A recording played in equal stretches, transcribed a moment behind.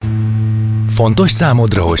Fontos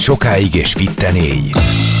számodra, hogy sokáig és fitten élj.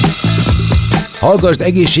 Hallgasd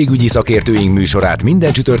egészségügyi szakértőink műsorát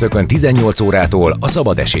minden csütörtökön 18 órától a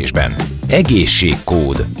szabad esésben.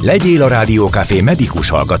 Egészségkód. Legyél a Rádiókafé medikus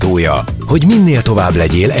hallgatója, hogy minél tovább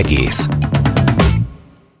legyél egész.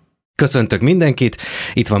 Köszöntök mindenkit!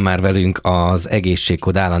 Itt van már velünk az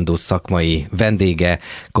Egészségkód állandó szakmai vendége,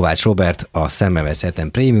 Kovács Róbert, a Semmelweis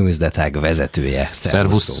Egyetem Prémium Üzletág vezetője.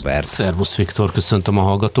 Szervusz, Róbert! Szervusz, Viktor! Köszöntöm a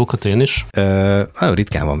hallgatókat, én is. Nagyon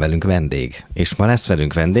ritkán van velünk vendég, és ma lesz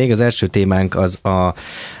velünk vendég. Az első témánk az a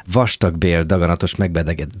vastagbél daganatos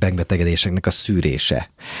megbetegedéseknek a szűrése.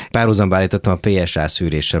 Párhuzamba állítottam a PSA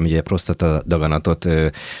szűréssel, ugye a prostata daganatot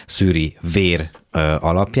szűri vér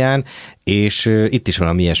alapján, és itt is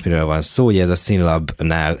valami ilyesmiről van szó, hogy ez a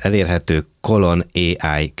SYNLAB-nál elérhető colon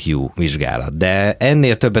AIQ vizsgálat. De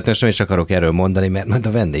ennél többet most nem is akarok erről mondani, mert majd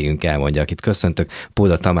a vendégünk elmondja, akit köszöntök.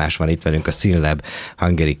 Póda Tamás van itt velünk, a SYNLAB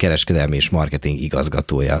Hungary kereskedelmi és marketing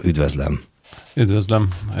igazgatója. Üdvözlöm! Üdvözlöm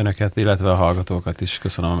Önöket, illetve a hallgatókat is.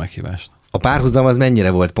 Köszönöm a meghívást. A párhuzam az mennyire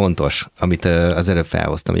volt pontos, amit az előbb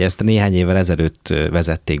felhoztam? Ugye ezt néhány évvel ezelőtt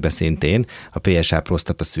vezették be szintén, a PSA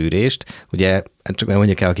prostata szűrést. Ugye csak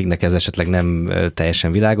mondjuk el, akiknek ez esetleg nem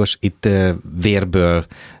teljesen világos, itt vérből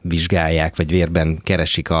vizsgálják, vagy vérben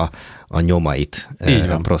keresik a nyomait,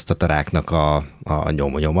 a prostataráknak a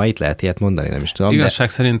nyomait, lehet ilyet mondani, nem is tudom. Igazság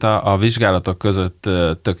szerint a vizsgálatok között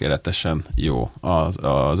tökéletesen jó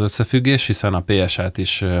az összefüggés, hiszen a PSA-t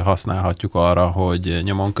is használhatjuk arra, hogy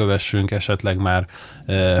nyomon kövessünk esetleg már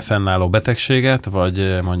fennálló betegséget,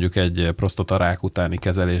 vagy mondjuk egy prostatarák utáni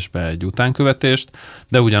kezelésbe egy utánkövetést,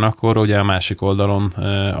 de ugyanakkor ugye a másik oldalon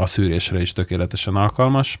a szűrésre is tökéletesen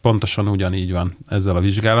alkalmas. Pontosan ugyanígy van ezzel a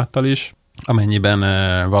vizsgálattal is, amennyiben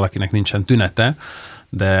valakinek nincsen tünete,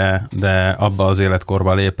 de abba az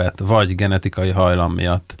életkorba lépett, vagy genetikai hajlam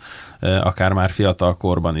miatt, akár már fiatal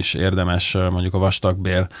korban is érdemes mondjuk a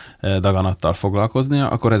vastagbél daganattal foglalkoznia,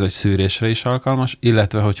 akkor ez egy szűrésre is alkalmas,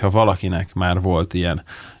 illetve hogyha valakinek már volt ilyen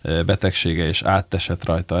betegsége és átesett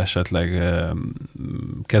rajta, esetleg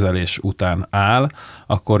kezelés után áll,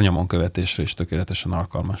 akkor nyomonkövetésre is tökéletesen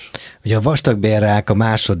alkalmas. Ugye a vastagbélrák a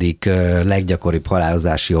második leggyakoribb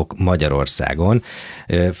halálozási ok Magyarországon.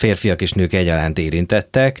 Férfiak és nők egyaránt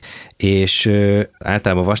érintettek, és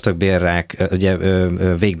általában a vastagbélrák ugye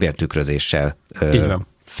végbéltükrözéssel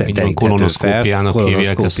kolonoszkópiának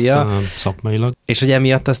hívják ezt szakmailag. És ugye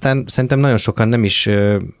emiatt aztán szerintem nagyon sokan nem is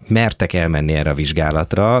mertek elmenni erre a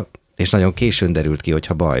vizsgálatra, és nagyon későn derült ki,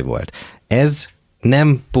 hogyha baj volt. Ez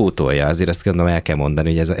nem pótolja, azért ezt gondolom el kell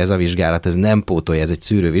mondani, hogy ez a vizsgálat, ez nem pótolja, ez egy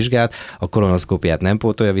szűrővizsgálat, a kolonoszkópiát nem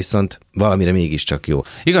pótolja, viszont valamire mégiscsak jó.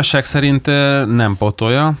 Igazság szerint nem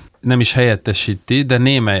pótolja, nem is helyettesíti, de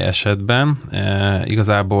némely esetben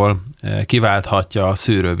igazából kiválthatja a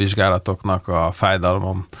szűrővizsgálatoknak a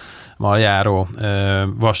fájdalommal járó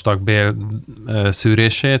vastagbél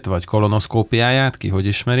szűrését, vagy kolonoszkópiáját, ki hogy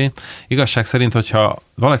ismeri. Igazság szerint, hogyha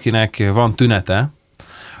valakinek van tünete,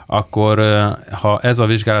 akkor ha ez a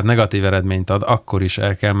vizsgálat negatív eredményt ad, akkor is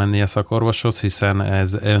el kell mennie szakorvoshoz, hiszen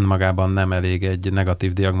ez önmagában nem elég egy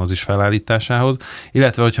negatív diagnózis felállításához,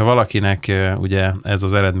 illetve hogyha valakinek ugye ez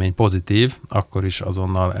az eredmény pozitív, akkor is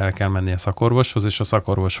azonnal el kell mennie szakorvoshoz, és a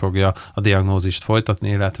szakorvos fogja a diagnózist folytatni,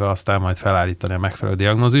 illetve aztán majd felállítani a megfelelő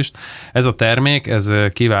diagnózist. Ez a termék, ez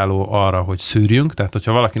kiváló arra, hogy szűrjünk, tehát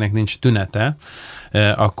hogyha valakinek nincs tünete,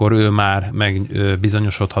 akkor ő már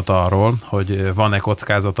megbizonyosodhat arról, hogy van-e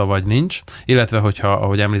kockázata vagy nincs, illetve hogyha,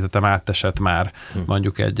 ahogy említettem, átesett már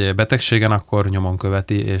mondjuk egy betegségen, akkor nyomon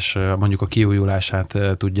követi, és mondjuk a kiújulását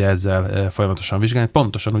tudja ezzel folyamatosan vizsgálni,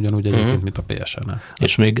 pontosan ugyanúgy egyébként, mint a PSA-nál.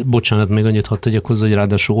 És még, bocsánat, még annyit hadd tegyek hozzá, hogy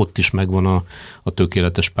ráadásul ott is megvan a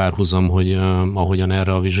tökéletes párhuzam, hogy ahogyan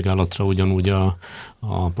erre a vizsgálatra ugyanúgy a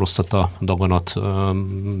prostata daganat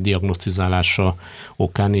diagnosztizálása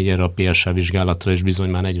okán, így erre a PSA vizsgálatra is bizony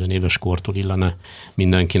már 40 éves kortól illene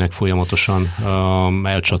mindenkinek folyamatosan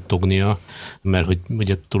elcsattognia, mert hogy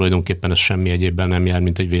ugye tulajdonképpen ez semmi egyébben nem jár,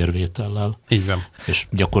 mint egy vérvétellel. Így van. És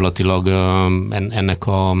gyakorlatilag ennek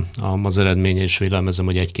az eredménye is vélelmezem,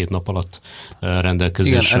 hogy 1-2 nap alatt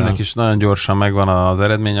rendelkezésre. Igen, ennek is nagyon gyorsan megvan az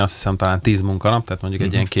eredménye, azt hiszem talán 10 munkanap, tehát mondjuk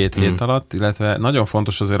egy ilyen 2 hét alatt, illetve nagyon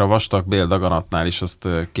fontos azért a vastagbél daganatnál is azt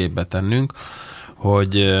képbe tennünk,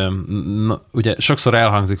 hogy ugye sokszor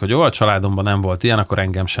elhangzik, hogy jó, a családomban nem volt ilyen, akkor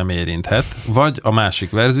engem sem érinthet. Vagy a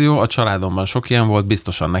másik verzió, a családomban sok ilyen volt,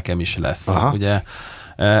 biztosan nekem is lesz. Aha. Ugye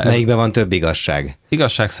Melyikben van több igazság?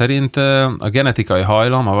 Igazság szerint a genetikai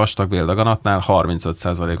hajlam a vastagbél daganatnál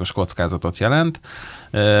 35%-os kockázatot jelent,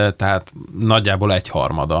 tehát nagyjából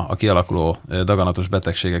 1/3 a kialakuló daganatos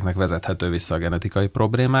betegségeknek vezethető vissza a genetikai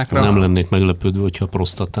problémákra. Nem lennék meglepődve, hogyha a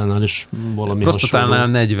prostatánál is valami prostatánál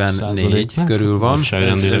 44 körül van,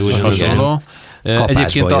 és hasonló.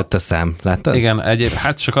 Kapásból jött a szám, láttad? Igen,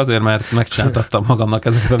 hát csak azért, mert megcsináltattam magamnak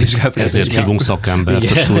ezeket a vizsgálatokat. Ezért hívunk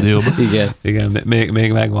szakembert a stúdióba. Igen,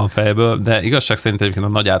 még megvan fejből, de igazság szerint egyébként a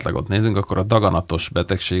nagy átlagot nézünk, akkor a daganatos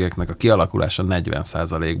betegségeknek a kialakulása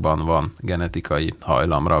 40%-ban van genetikai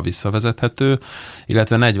hajlamra visszavezethető,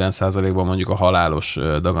 illetve 40%-ban mondjuk a halálos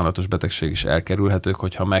daganatos betegség is elkerülhetők,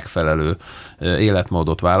 hogyha megfelelő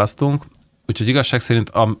életmódot választunk. Úgyhogy igazság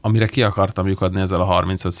szerint, amire ki akartam lyukadni ezzel a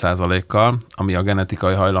 35%-kal, ami a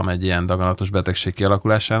genetikai hajlam egy ilyen daganatos betegség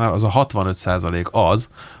kialakulásánál, az a 65% az,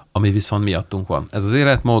 ami viszont miattunk van. Ez az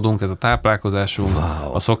életmódunk, ez a táplálkozásunk,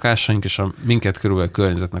 a szokásaink és a minket körülbelül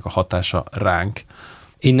környezetnek a hatása ránk.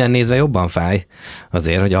 Innen nézve jobban fáj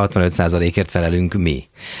azért, hogy a 65%-ért felelünk mi.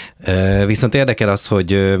 Viszont érdekel az,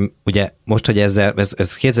 hogy ugye most, hogy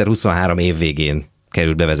ez 2023 év végén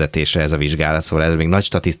került bevezetésre ez a vizsgálat, szóval erről még nagy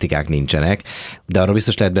statisztikák nincsenek, de arról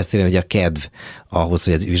biztos lehet beszélni, hogy a kedv ahhoz,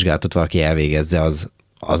 hogy ez vizsgálatot valaki elvégezze,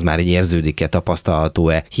 az már így érződik-e,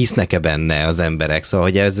 tapasztalható-e, hisznek-e benne az emberek, szóval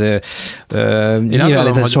hogy ez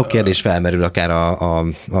nyilván ez sok kérdés felmerül akár a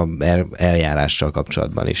eljárással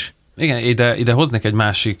kapcsolatban is. Igen, ide hoznék egy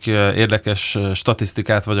másik érdekes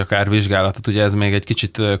statisztikát, vagy akár vizsgálatot, ugye ez még egy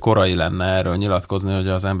kicsit korai lenne erről nyilatkozni, hogy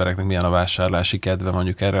az embereknek milyen a vásárlási kedve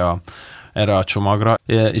mondjuk erre a csomagra.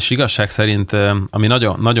 És igazság szerint, ami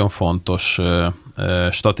nagyon, nagyon fontos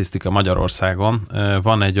statisztika Magyarországon,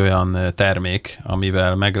 van egy olyan termék,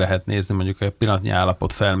 amivel meg lehet nézni mondjuk egy pillanatnyi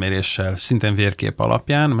állapot felméréssel, szintén vérkép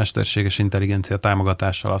alapján, mesterséges intelligencia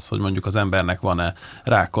támogatással az, hogy mondjuk az embernek van-e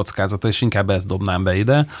rákkockázata, és inkább ezt dobnám be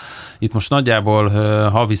ide. Itt most nagyjából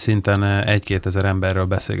havi szinten 1-2 ezer emberről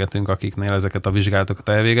beszélgetünk, akiknél ezeket a vizsgálatokat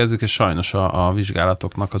elvégezzük, és sajnos a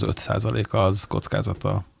vizsgálatoknak az 5%-a az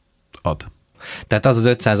kockázata ad. Tehát az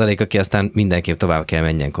 5%, aki aztán mindenképp tovább kell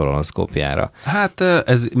menjen kolonoszkópiára. Hát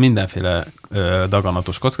ez mindenféle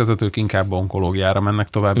daganatos kockázat, ők inkább onkológiára mennek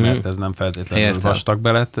tovább, mert ez nem feltétlenül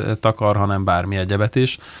vastagbelet takar, hanem bármi egyebet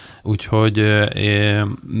is. Úgyhogy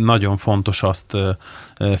nagyon fontos azt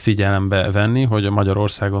figyelembe venni, hogy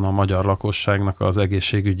Magyarországon a magyar lakosságnak az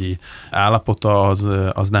egészségügyi állapota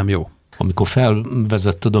az nem jó. Amikor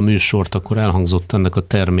felvezetted a műsort, akkor elhangzott ennek a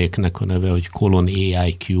terméknek a neve, hogy Colon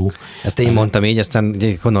AIQ. Ezt én mondtam így, aztán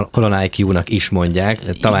Colon IQ-nak is mondják.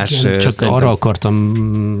 Tamás, igen, csak szerintem... arra akartam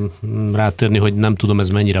rátérni, hogy nem tudom, ez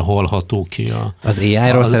mennyire hallható ki. Az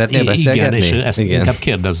AI-ról szeretnél beszélgetni? Igen, és ezt inkább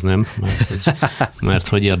kérdezném, mert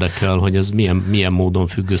hogy érdekel, hogy ez milyen módon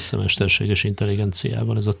függ össze mesterséges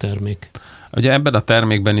intelligenciával ez a termék. Ugye ebben a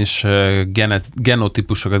termékben is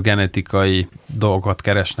genotípusokat, genetikai dolgokat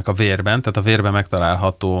keresnek a vérben, tehát a vérben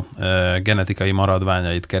megtalálható genetikai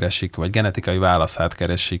maradványait keresik, vagy genetikai válaszát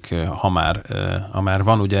keresik, ha már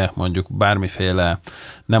van ugye mondjuk bármiféle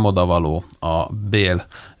nem odavaló a bél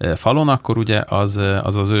falon, akkor ugye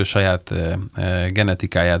az ő saját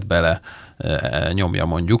genetikáját bele nyomja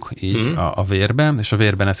mondjuk így a vérben, és a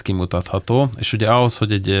vérben ez kimutatható, és ugye ahhoz,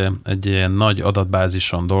 hogy egy ilyen nagy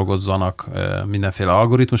adatbázison dolgozzanak mindenféle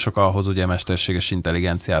algoritmusok, ahhoz ugye mesterséges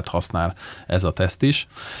intelligenciát használ ez a teszt is.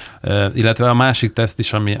 Illetve a másik teszt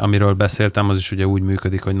is, amiről beszéltem, az is ugye úgy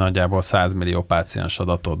működik, hogy nagyjából 100 millió páciens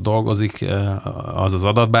adatot dolgozik, az az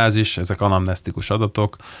adatbázis, ezek anamnesztikus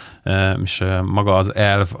adatok, és maga az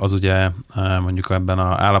elv az ugye mondjuk ebben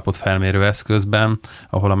az állapotfelmérő eszközben,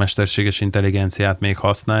 ahol a mesterséges intelligenciát még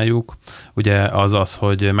használjuk, ugye az,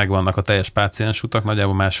 hogy megvannak a teljes páciensutak,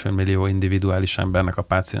 nagyjából 1,5 millió individuális embernek a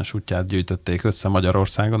páciensútját gyűjtötték össze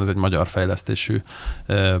Magyarországon, ez egy magyar fejlesztésű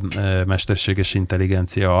mesterséges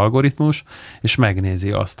intelligencia algoritmus, és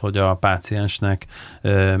megnézi azt, hogy a páciensnek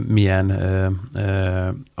milyen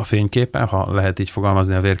a fényképe, ha lehet így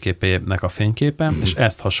fogalmazni, a vérképének a fényképe, és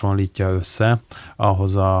ezt hasonlítja össze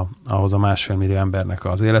ahhoz a 1,5 millió embernek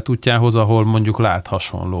az életútjához, ahol mondjuk lát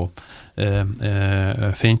hasonló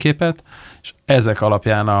fényképet, és ezek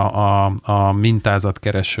alapján a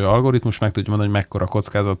mintázatkereső algoritmus meg tudja mondani, hogy mekkora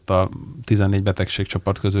kockázattal 14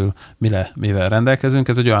 betegségcsoport közül mivel rendelkezünk.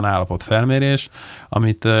 Ez egy olyan állapotfelmérés,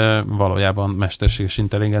 amit valójában mesterséges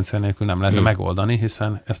intelligencia nélkül nem lehetne megoldani,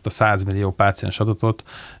 hiszen ezt a 100 millió páciens adatot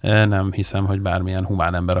nem hiszem, hogy bármilyen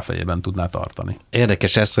humán ember a fejében tudná tartani.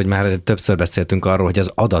 Érdekes ez, hogy már többször beszéltünk arról, hogy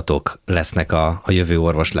az adatok lesznek a jövő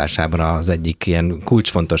orvoslásában az egyik ilyen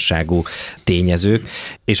kulcsfontosságú meghatározó tényezők,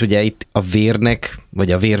 és ugye itt a vérnek,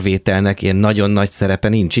 vagy a vérvételnek ilyen nagyon nagy szerepe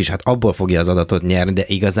nincs is, hát abból fogja az adatot nyerni, de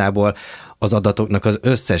igazából az adatoknak az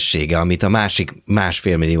összessége, amit a másik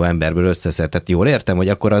 1,5 millió emberből összeszedett, jól értem, hogy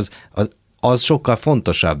akkor az sokkal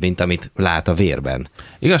fontosabb, mint amit lát a vérben.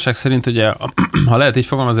 Igazság szerint ugye, ha lehet így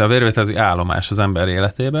fogalmazni, a vérvétel az állomás az ember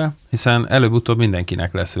életébe, hiszen előbb-utóbb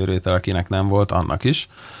mindenkinek lesz vérvétel, akinek nem volt, annak is.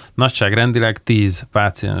 Nagyságrendileg 10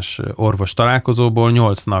 páciens orvos találkozóból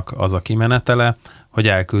 8-nak az a kimenetele, hogy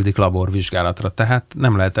elküldik laborvizsgálatra. Tehát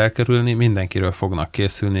nem lehet elkerülni, mindenkiről fognak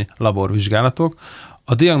készülni laborvizsgálatok.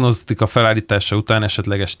 A diagnosztika felállítása után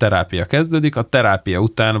esetleges terápia kezdődik, a terápia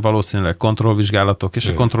után valószínűleg kontrollvizsgálatok, és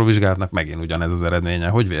a kontrollvizsgálatnak megint ugyanez az eredménye,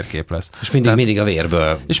 hogy vérkép lesz. És mindig a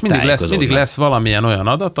vérből. És mindig lesz valamilyen olyan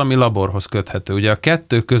adat, ami laborhoz köthető. Ugye a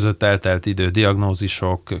kettő között eltelt idő,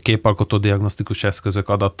 diagnózisok, képalkotó diagnosztikus eszközök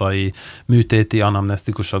adatai, műtéti,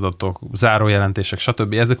 anamnesztikus adatok, zárójelentések,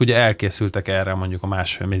 stb. Ezek ugye elkészültek erre mondjuk a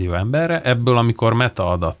 1,5 millió emberre. Ebből, amikor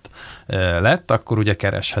metaadat lett, akkor ugye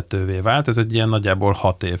kereshetővé vált. Ez egy ilyen nagyjából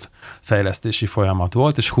 6 év fejlesztési folyamat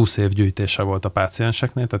volt, és 20 év gyűjtése volt a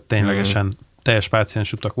pácienseknél, tehát ténylegesen teljes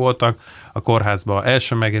páciensutak voltak a kórházban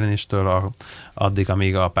első megjelenéstől addig,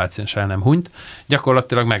 amíg a páciens el nem hunyt.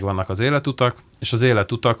 Gyakorlatilag megvannak az életutak, és az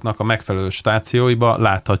életutaknak a megfelelő stációiba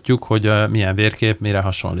láthatjuk, hogy milyen vérkép mire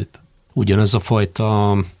hasonlít. Ugyanez a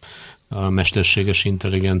fajta a mesterséges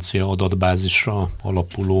intelligencia adatbázisra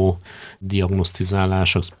alapuló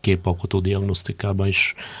diagnosztizálás, a képalkotó diagnosztikában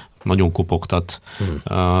is nagyon kopogtat,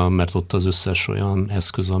 mert ott az összes olyan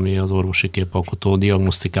eszköz, ami az orvosi képalkotó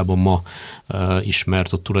diagnosztikában ma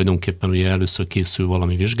ismert, ott tulajdonképpen ugye először készül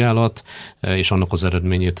valami vizsgálat, és annak az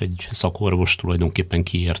eredményét egy szakorvos tulajdonképpen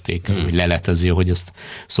kiértékel, hogy leletezi, hogy ezt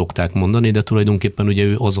szokták mondani, de tulajdonképpen ugye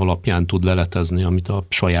ő az alapján tud leletezni, amit a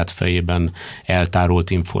saját fejében eltárolt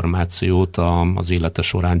információt az élete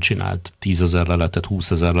során csinált. 10 000 leletet, 20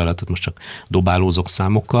 000 leletet, most csak dobálózok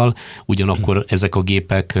számokkal, ugyanakkor ezek a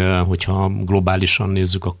gépek, hogyha globálisan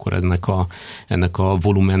nézzük, akkor ennek a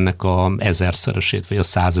volumennek a 1000-szeresét, vagy a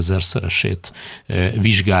 100 000-szeresét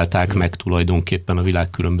vizsgálták meg tulajdonképpen a világ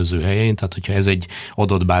különböző helyein, tehát hogyha ez egy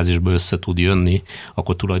adatbázisba össze tud jönni,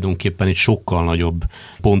 akkor tulajdonképpen egy sokkal nagyobb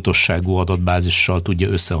pontosságú adatbázissal tudja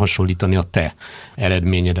összehasonlítani a te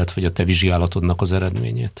eredményedet, vagy a te vizsgálatodnak az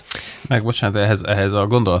eredményét. Bocsánat, ehhez a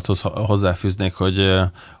gondolathoz hozzáfűznék, hogy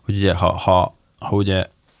ugye, ha ugye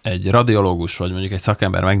egy radiológus, vagy mondjuk egy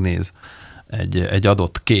szakember megnéz egy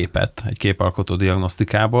adott képet, egy képalkotó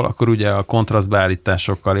diagnosztikából, akkor ugye a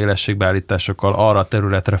kontrasztbeállításokkal, élességbeállításokkal arra a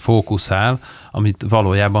területre fókuszál, amit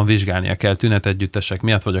valójában vizsgálnia kell tünetegyüttesek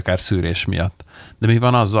miatt, vagy akár szűrés miatt. De mi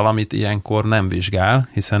van azzal, amit ilyenkor nem vizsgál,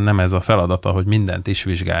 hiszen nem ez a feladata, hogy mindent is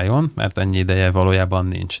vizsgáljon, mert ennyi ideje valójában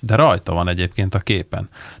nincs. De rajta van egyébként a képen.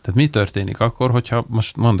 Tehát mi történik akkor, hogyha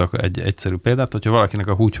most mondok egy egyszerű példát, hogyha valakinek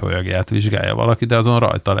a húgyholyagját vizsgálja valaki, de azon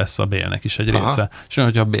rajta lesz a bélnek is egy része. És olyan,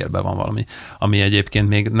 hogyha a bélben van valami, ami egyébként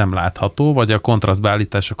még nem látható, vagy a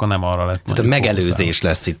kontrasztbeállításokon nem arra lett. Tehát a megelőzés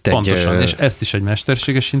lesz itt egy... Pontosan, és ezt is egy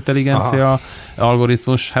mesterséges intelligencia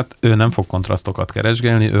algoritmus, hát ő nem fog kontrasztokat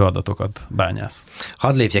keresgélni, ő adatokat bányász.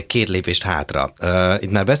 Hadd lépjek 2 lépést hátra.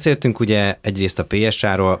 Itt már beszéltünk ugye egyrészt a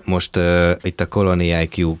PSA-ról, most itt a Colony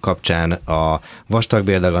IQ kapcsán a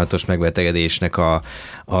vastagbél daganatos megbetegedésnek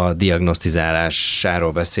a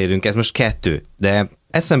diagnosztizálásáról beszélünk. Ez most 2, de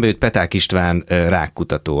eszembe jut Peták István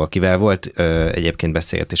rákkutató, akivel volt egyébként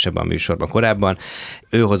beszélgetés ebben a műsorban korábban.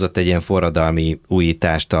 Ő hozott egy ilyen forradalmi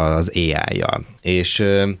újítást az AI-jal, és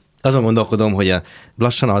azon gondolkodom, hogy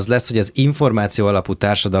lassan az lesz, hogy az információ alapú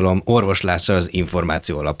társadalom orvoslása az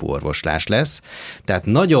információ alapú orvoslás lesz. Tehát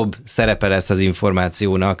nagyobb szerepe lesz az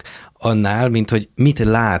információnak annál, mint hogy mit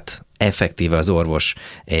lát effektíve az orvos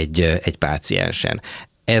egy páciensen.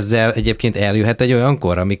 Ezzel egyébként eljöhet egy olyan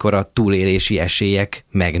kor, amikor a túlélési esélyek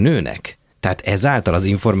megnőnek? Tehát ezáltal az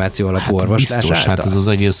információ alapú orvoslás biztos, által? hát ez az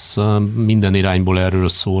egész minden irányból erről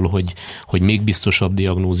szól, hogy még biztosabb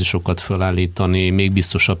diagnózisokat felállítani, még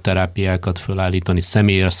biztosabb terápiákat felállítani,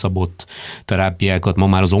 személyre szabott terápiákat. Ma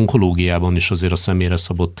már az onkológiában is azért a személyre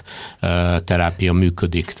szabott terápia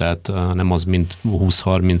működik, tehát nem az, mint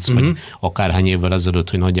 20-30 vagy akárhány évvel ezelőtt,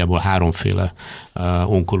 hogy nagyjából 3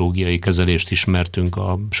 onkológiai kezelést ismertünk,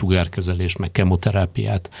 a sugárkezelést, meg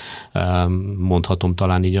kemoterápiát, mondhatom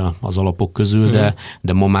talán így az alapok közül,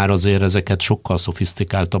 de ma már azért ezeket sokkal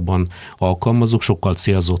szofisztikáltabban alkalmazzuk, sokkal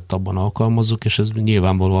célzottabban alkalmazzuk, és ez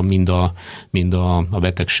nyilvánvalóan mind a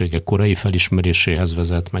betegségek korai felismeréséhez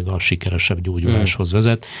vezet, meg a sikeresebb gyógyuláshoz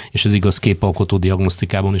vezet, és ez igaz képalkotó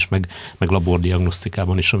diagnosztikában is, meg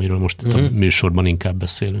labordiagnosztikában is, amiről most itt a műsorban inkább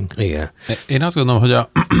beszélünk. Igen. Én azt gondolom, hogy a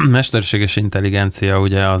mesterséges intelligencia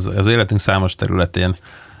ugye az életünk számos területén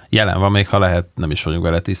jelen van, még ha lehet, nem is vagyunk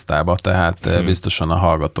vele tisztában, tehát biztosan a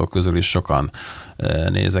hallgatók közül is sokan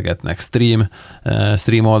nézegetnek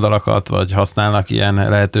stream oldalakat, vagy használnak ilyen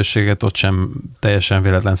lehetőséget, ott sem teljesen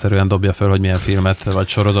véletlenszerűen dobja fel, hogy milyen filmet vagy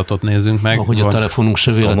sorozatot nézzünk meg. Ahogy a telefonunk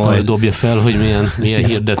se véletlenül dobja fel, hogy milyen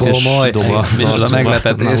hirdetés dob a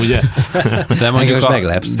meglepetés.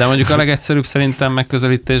 De mondjuk a legegyszerűbb szerintem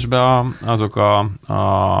megközelítésben azok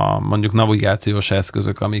a mondjuk navigációs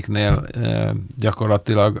eszközök, amiknél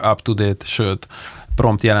gyakorlatilag up-to-date, sőt,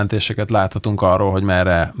 prompt jelentéseket láthatunk arról, hogy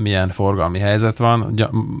merre milyen forgalmi helyzet van.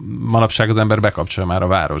 Manapság az ember bekapcsolja már a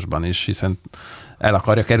városban is, hiszen el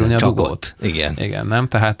akarja kerülni a dugót. Igen, nem?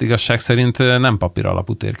 Tehát igazság szerint nem papír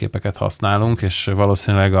alapú térképeket használunk, és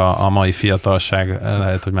valószínűleg a mai fiatalság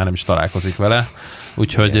lehet, hogy már nem is találkozik vele.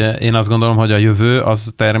 Úgyhogy én azt gondolom, hogy a jövő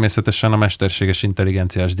az természetesen a mesterséges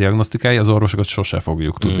intelligenciás diagnosztikai, az orvosokat sose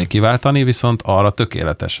fogjuk tudni kiváltani, viszont arra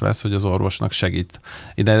tökéletes lesz, hogy az orvosnak segít.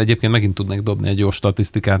 Ide egyébként megint tudnék dobni egy jó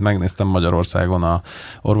statisztikát, megnéztem Magyarországon a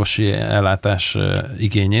orvosi ellátás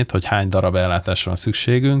igényét, hogy hány darab ellátásra van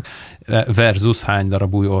szükségünk, versus hány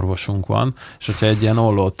darab új orvosunk van, és hogyha egy ilyen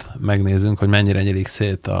ollót megnézünk, hogy mennyire nyílik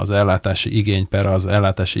szét az ellátási igény per az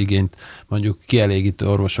ellátási igényt mondjuk kielégítő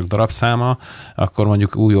orvosok darabszáma, akkor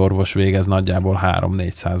mondjuk új orvos végez nagyjából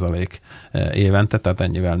 3-4% évente, tehát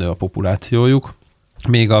ennyivel nő a populációjuk.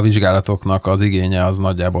 Még a vizsgálatoknak az igénye az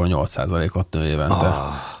nagyjából 8%-ot nő évente.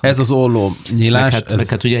 Ez az olló nyílás. Meg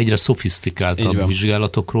hát ugye egyre szofisztikáltabb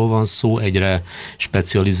vizsgálatokról van szó, egyre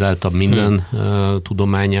specializáltabb minden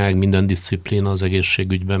tudományág, minden diszciplína az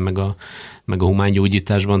egészségügyben, meg a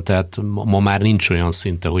humángyógyításban, tehát ma már nincs olyan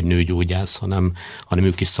szinte, hogy nőgyógyász, hanem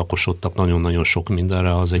ők is szakosodtak nagyon-nagyon sok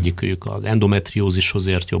mindenre, az egyikük az endometriózishoz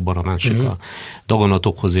ért jobban, a másik a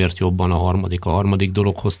daganatokhoz ért jobban, a harmadik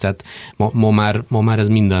dologhoz, tehát ma már ez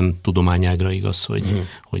minden tudományágra igaz,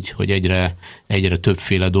 hogy egyre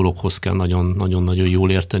többféle dologhoz kell nagyon-nagyon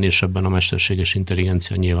jól érteni, és ebben a mesterséges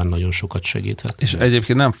intelligencia nyilván nagyon sokat segíthet. És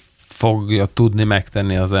egyébként nem fogja tudni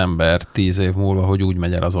megtenni az ember 10 év múlva, hogy úgy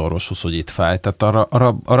megy el az orvoshoz, hogy itt fáj. Tehát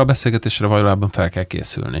arra beszélgetésre valójában fel kell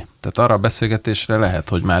készülni. Tehát arra a beszélgetésre lehet,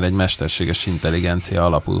 hogy már egy mesterséges intelligencia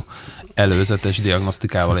alapú előzetes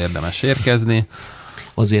diagnosztikával érdemes érkezni.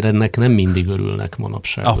 Azért ennek nem mindig örülnek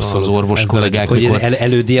manapság. Abszolút. Az orvos kollégák, hogy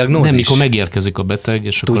elődiagnózis? Nem, mikor megérkezik a beteg,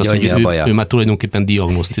 és akkor azt mondja, ő már tulajdonképpen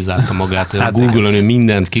diagnosztizálta magát. Hát Google-on ő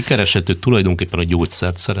mindent kikeresett, ő tulajdonképpen a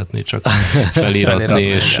gyógyszert szeretné csak feliratni,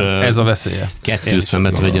 és ez a veszélye. 2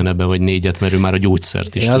 szemet vegyen ebbe, vagy 4, mert ő már a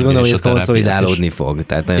gyógyszert is. Én azt gondolom, hogy ez konszolidálódni fog,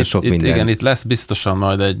 tehát nagyon sok minden. Igen, itt lesz biztosan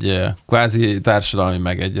majd egy kvázi társadalmi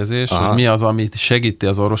megegyezés, hogy mi az, ami segíti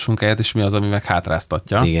az orvos munkáját, és mi az, ami meg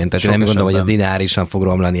hátráztatja. Igen, tehát én nem gondolom, hogy ez dinárisan fog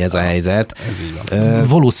romlani ez a helyzet.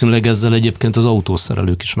 Valószínűleg ezzel egyébként az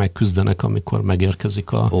autószerelők is megküzdenek, amikor megérkezik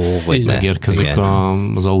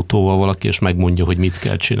az autóval valaki, és megmondja, hogy mit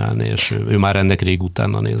kell csinálni, és ő már ennek rég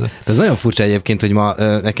utána nézett. Ez nagyon furcsa egyébként, hogy ma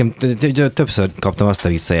nekem többször kaptam azt a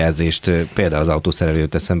visszajelzést, például az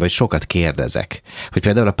autószerelőt eszembe, hogy sokat kérdezek. Hogy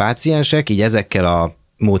például a páciensek így ezekkel a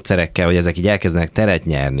módszerekkel, hogy ezek így elkezdenek teret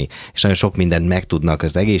nyerni, és nagyon sok mindent megtudnak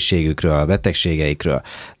az egészségükről, a betegségeikről.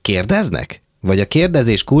 Kérdeznek? Vagy a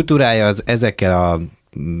kérdezés kultúrája az ezekkel a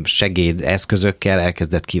segédeszközökkel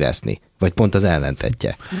elkezdett kiveszni? Vagy pont az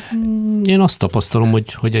ellentetje? Én azt tapasztalom,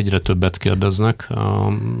 hogy egyre többet kérdeznek.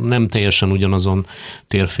 Nem teljesen ugyanazon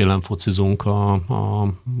térfélen focizunk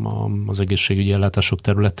az egészségügyi ellátások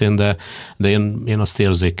területén, de én azt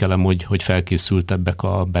érzékelem, hogy felkészültebbek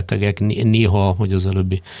a betegek. Néha, hogy az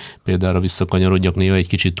előbbi példára visszakanyarodjak, néha egy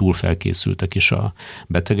kicsit túl felkészültek is a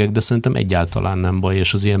betegek, de szerintem egyáltalán nem baj,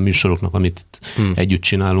 és az ilyen műsoroknak, amit együtt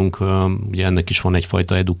csinálunk, ugye ennek is van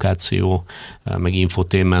egyfajta edukáció, meg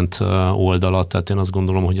infotainment oldala, tehát én azt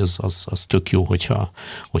gondolom, hogy az tök jó,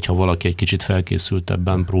 hogyha valaki egy kicsit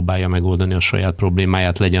felkészültebben próbálja megoldani a saját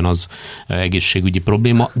problémáját, legyen az egészségügyi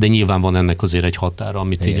probléma, de nyilván van ennek azért egy határa,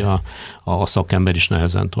 amit így a szakember is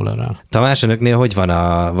nehezen tolerál. Tamás, önöknél hogy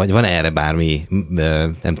van vagy van erre bármi,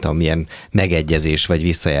 nem tudom, milyen megegyezés vagy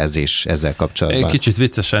visszajelzés ezzel kapcsolatban? Kicsit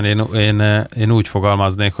viccesen én úgy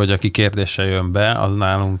fogalmaznék, hogy aki kérdéssel jön be, az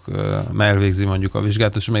nálunk elvégzi mondjuk a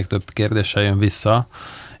vizsgálatot, és még több kérdéssel jön vissza,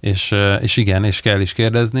 és igen, és kell is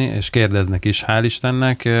kérdezni, és kérdeznek is, hál'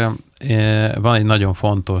 Istennek. Van egy nagyon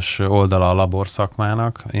fontos oldala a labor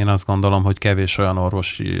szakmának. Én azt gondolom, hogy kevés olyan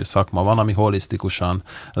orvosi szakma van, ami holisztikusan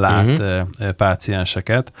lát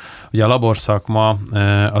pácienseket. Ugye a labor szakma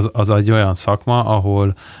az egy olyan szakma,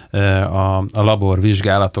 ahol a labor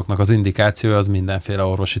vizsgálatoknak az indikációja az mindenféle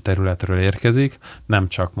orvosi területről érkezik, nem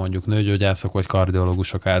csak mondjuk nőgyógyászok vagy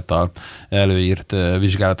kardiológusok által előírt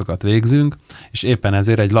vizsgálatokat végzünk, és éppen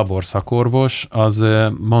ezért egy labor szakorvos az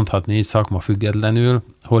mondhatni így szakmafüggetlenül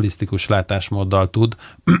holisztikus látásmóddal tud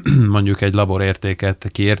mondjuk egy laborértéket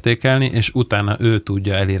kiértékelni, és utána ő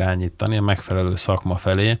tudja elirányítani a megfelelő szakma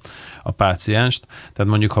felé a pácienst.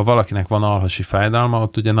 Tehát mondjuk, ha valakinek van alhasi fájdalma,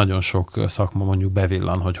 ott ugye nagyon sok szakma mondjuk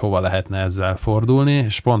bevillan, hogy hova lehetne ezzel fordulni,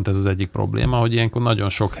 és pont ez az egyik probléma, hogy ilyenkor nagyon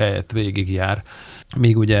sok helyet végigjár,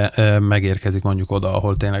 míg ugye megérkezik mondjuk oda,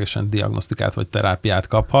 ahol ténylegesen diagnosztikát vagy terápiát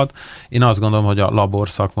kaphat. Én azt gondolom, hogy a labor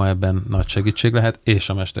szakma ebben nagy segítség lehet, és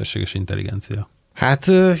a mesterséges intelligencia. Hát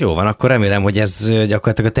jó van, akkor remélem, hogy ez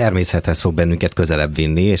gyakorlatilag a természethez fog bennünket közelebb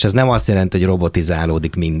vinni, és ez nem azt jelenti, hogy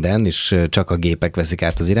robotizálódik minden, és csak a gépek veszik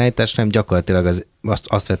át az irányítást, hanem gyakorlatilag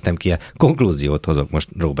azt vettem ki, a konklúziót hozok most,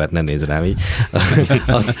 Róbert, ne nézz rám így.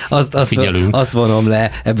 Azt vonom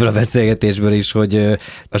le ebből a beszélgetésből is, hogy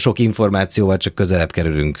a sok információval csak közelebb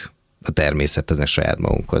kerülünk a természethez, a saját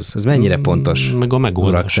magunkhoz. Ez mennyire pontos? Meg a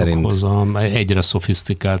megoldásokhoz, egyre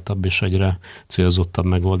szofisztikáltabb és egyre célzottabb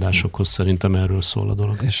megoldásokhoz szerintem erről szól a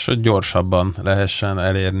dolog. És hogy gyorsabban lehessen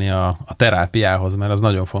elérni a terápiához, mert az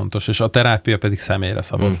nagyon fontos, és a terápia pedig személyre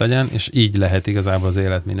szabott legyen, és így lehet igazából az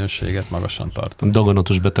életminőséget magasan tartani.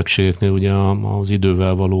 Daganatos betegségeknél ugye az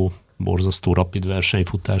idővel való borzasztó rapid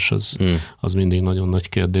versenyfutás, az mindig nagyon nagy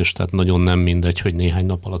kérdés, tehát nagyon nem mindegy, hogy néhány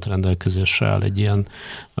nap alatt rendelkezésre áll egy ilyen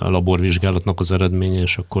laborvizsgálatnak az eredménye,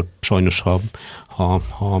 és akkor sajnos, ha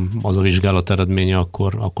az a vizsgálat eredménye,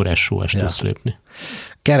 akkor SOS tudsz lépni.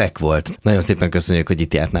 Kerek volt. Nagyon szépen köszönjük, hogy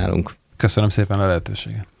itt járt nálunk. Köszönöm szépen a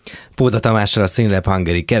lehetőséget. Póda Tamással, a SYNLAB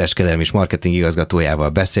Hungary kereskedelmi és marketing igazgatójával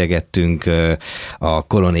beszélgettünk a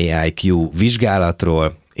Colon IQ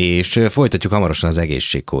vizsgálatról, és folytatjuk hamarosan az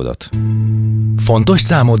egészségkódot. Fontos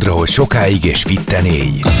számodra, hogy sokáig és fitten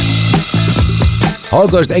élj.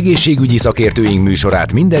 Hallgasd egészségügyi szakértőink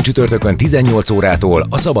műsorát minden csütörtökön 18 órától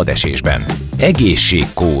a szabad esésben.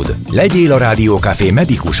 Egészségkód. Legyél a Rádiókafé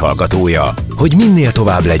medikus hallgatója, hogy minél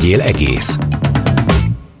tovább legyél egész.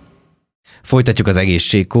 Folytatjuk az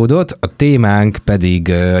egészségkódot, a témánk pedig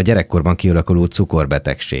a gyerekkorban kialakuló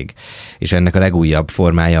cukorbetegség. És ennek a legújabb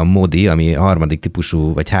formája a MODI, ami a 3.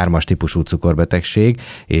 típusú vagy 3-as típusú cukorbetegség,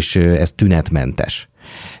 és ez tünetmentes.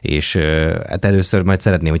 És hát először majd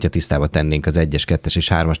szeretném, hogyha tisztába tennénk az 1-es, 2-es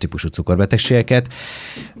és 3-as típusú cukorbetegségeket.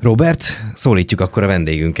 Róbert, szólítjuk akkor a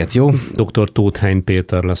vendégünket, jó? Dr. Tóth-Heyn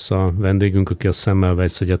Péter lesz a vendégünk, aki a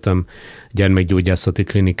Semmelweis Egyetem Gyermekgyógyászati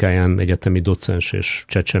Klinikáján egyetemi docens és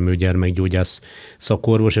csecsemő gyermekgyógyász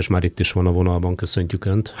szakorvos, és már itt is van a vonalban, köszöntjük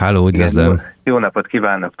Önt. Háló, üdvözlöm! Jó napot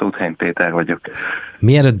kívánok, Tóth-Heyn Péter vagyok.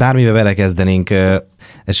 Mielőtt bármivel belekezdenénk,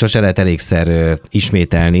 ezt sose lehet elégszer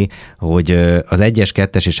ismételni, hogy az 1-es,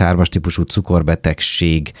 2-es és 3-as típusú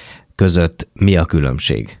cukorbetegség között mi a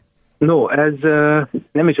különbség? No, ez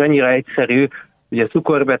nem is annyira egyszerű. Ugye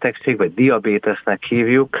cukorbetegség, vagy diabétesznek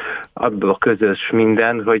hívjuk, abból a közös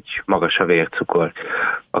minden, hogy magas a vércukor.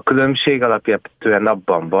 A különbség alapvetően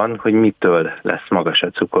abban van, hogy mitől lesz magas a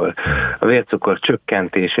cukor. A vércukor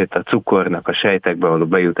csökkentését, a cukornak a sejtekbe való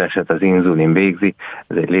bejutását az inzulin végzi,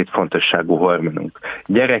 ez egy létfontosságú hormonunk.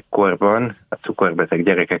 Gyerekkorban a cukorbeteg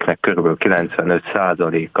gyerekeknek kb.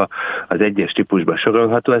 95%-a az 1-es típusba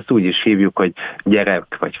sorolható, ezt úgy is hívjuk, hogy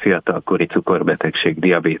gyerek vagy fiatalkori cukorbetegség,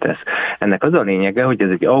 diabétesz. Ennek az a lényege, hogy ez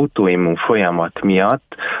egy autoimmun folyamat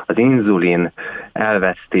miatt az inzulin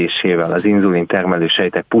elvesztésével, az inzulin termelő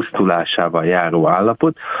sejtek pusztulásával járó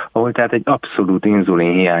állapot, ahol tehát egy abszolút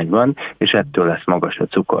inzulin hiány van, és ettől lesz magas a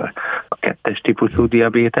cukor. A 2-es típusú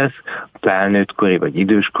diabétesz, a felnőttkori vagy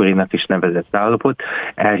időskorinak is nevezett állapot,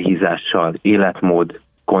 elhízással, életmód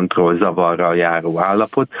kontrollzavarral járó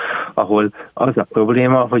állapot, ahol az a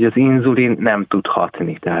probléma, hogy az inzulin nem tud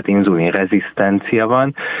hatni, tehát inzulin rezisztencia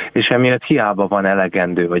van, és emiatt hiába van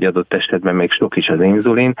elegendő, vagy adott esetben még sok is az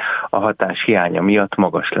inzulin, a hatás hiánya miatt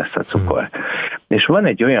magas lesz a cukor. És van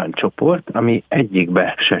egy olyan csoport, ami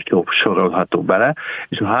egyikbe se sorolható bele,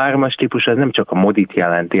 és a 3-as típus az nem csak a modit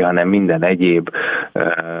jelenti, hanem minden egyéb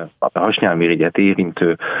a hasnyálmirigyet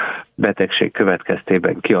érintő betegség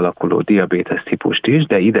következtében kialakuló diabétesz típust is,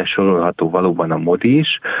 de ide sorolható valóban a MODI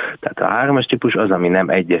is, tehát a 3-as típus az, ami nem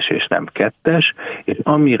 1-es és nem 2-es, és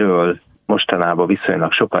amiről mostanában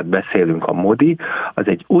viszonylag sokat beszélünk, a MODI, az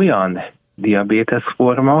egy olyan diabétesz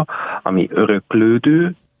forma, ami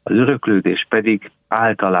öröklődő, az öröklődés pedig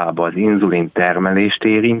általában az inzulin termelést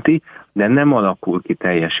érinti, de nem alakul ki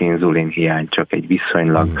teljes inzulinhiány, csak egy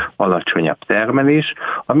viszonylag alacsonyabb termelés,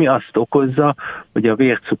 ami azt okozza, hogy a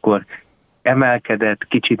vércukor emelkedett,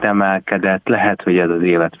 kicsit emelkedett, lehet, hogy ez az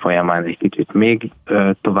élet folyamán egy kicsit még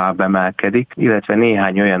tovább emelkedik, illetve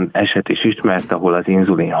néhány olyan eset is ismert, ahol az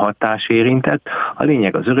inzulin hatás érintett. A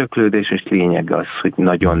lényeg az öröklődés, és lényeg az, hogy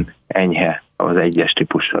nagyon enyhe az egyes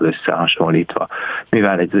típussal összehasonlítva.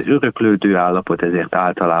 Mivel ez az öröklődő állapot, ezért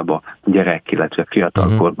általában gyerek, illetve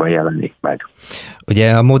fiatalkorban jelenik meg.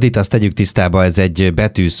 Ugye a MODIT, azt tegyük tisztába, ez egy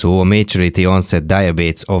betűszó, a Maturity Onset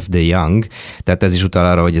Diabetes of the Young, tehát ez is utal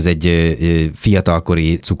arra, hogy ez egy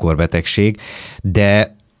fiatalkori cukorbetegség,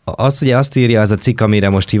 de ugye azt írja az a cikk, amire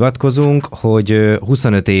most hivatkozunk, hogy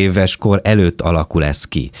 25 éves kor előtt alakul ez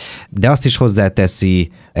ki. De azt is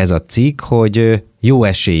hozzáteszi ez a cikk, hogy jó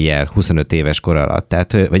eséllyel 25 éves kor alatt,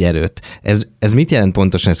 tehát, vagy előtt. Ez mit jelent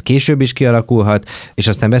pontosan? Ez később is kialakulhat, és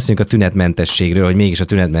aztán beszéljünk a tünetmentességről, hogy mégis a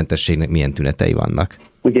tünetmentességnek milyen tünetei vannak.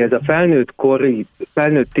 Ugye ez a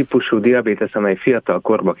felnőtt típusú diabétesz, amely fiatal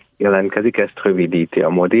korban jelentkezik, ezt rövidíti a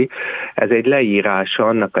MODI. Ez egy leírása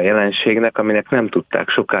annak a jelenségnek, aminek nem tudták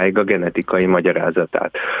sokáig a genetikai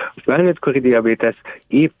magyarázatát. A felnőttkori diabétesz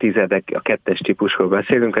évtizedek, a 2-es típusról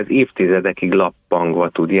beszélünk, ez évtizedekig lappangva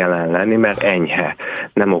tud jelen lenni, mert enyhe,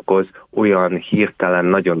 nem okoz olyan hirtelen,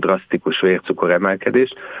 nagyon drasztikus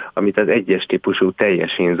vércukoremelkedést, amit az 1-es típusú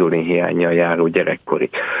teljes inzulinhiánnyal járó gyerekkori.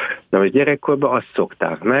 Na most gyerekkorban azt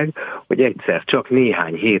szokták meg, hogy egyszer csak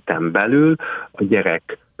néhány héten belül a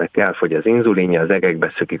gyereknek elfogy az inzulinja, az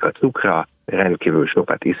egekbe szökik a cukra, rendkívül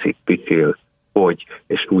sokat iszik, pisil, fogy,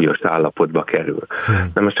 és súlyos állapotba kerül.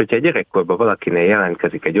 Na most, hogyha a gyerekkorban valakinél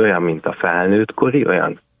jelentkezik egy olyan, mint a felnőttkori,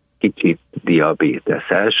 olyan kicsit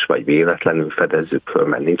diabéteses, vagy véletlenül fedezzük föl,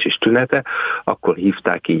 mert nincs is tünete, akkor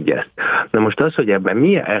hívták így ezt. Na most az, hogy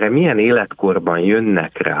erre milyen életkorban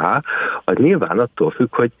jönnek rá, az nyilván attól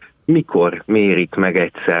függ, hogy mikor mérik meg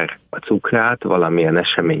egyszer a cukrát valamilyen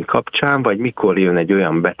esemény kapcsán, vagy mikor jön egy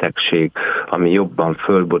olyan betegség, ami jobban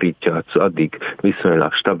fölborítja az addig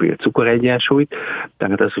viszonylag stabil cukoregyensúlyt.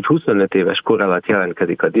 Tehát az, hogy 25 éves kor alatt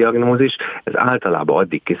jelentkezik a diagnózis, ez általában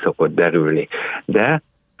addig ki szokott derülni. De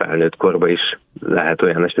felnőtt korban is lehet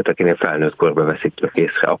olyan eset, akinél felnőtt korban veszik csak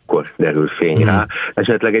észre, akkor derül fény rá.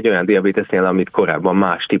 Esetleg egy olyan diabétesznél, amit korábban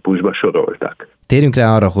más típusba soroltak. Térjünk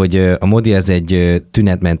rá arra, hogy a MODI ez egy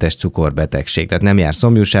tünetmentes cukorbetegség, tehát nem jár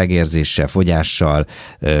szomjúságérzéssel, fogyással,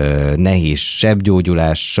 nehéz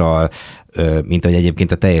sebgyógyulással, mint ahogy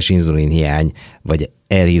egyébként a teljes inzulinhiány vagy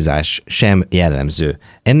elhízás sem jellemző.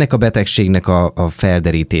 Ennek a betegségnek a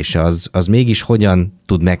felderítése az mégis hogyan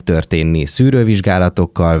tud megtörténni?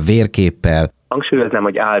 Szűrővizsgálatokkal, vérképpel? Hangsúlyoznám,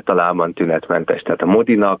 hogy általában tünetmentes. Tehát a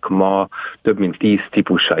MODI-nak ma több mint 10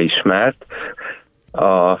 típusa ismert.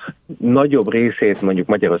 A nagyobb részét, mondjuk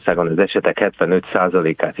Magyarországon az esetek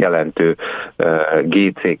 75%-át jelentő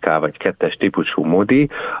GCK vagy 2-es típusú MODI,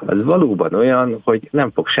 az valóban olyan, hogy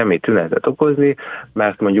nem fog semmi tünetet okozni,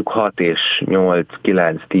 mert mondjuk 6 és 8,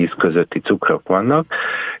 9, 10 közötti cukrok vannak,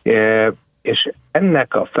 és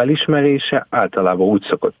ennek a felismerése általában úgy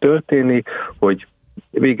szokott történni, hogy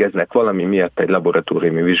végeznek valami miatt egy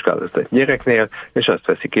laboratóriumi vizsgálatot gyereknél, és azt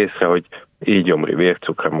veszik észre, hogy éjgyomri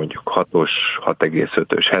vércukra mondjuk 6-os,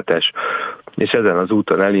 6,5-ös, 7-es, és ezen az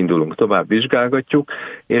úton elindulunk, tovább vizsgálgatjuk,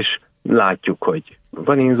 és látjuk, hogy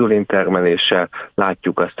van inzulintermelése,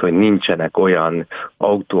 látjuk azt, hogy nincsenek olyan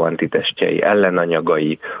autoantitestjei,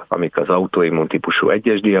 ellenanyagai, amik az autoimmun típusú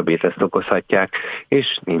 1-es diabéteszt okozhatják,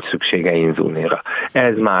 és nincs szüksége inzulinra.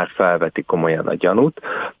 Ez már felveti komolyan a gyanút,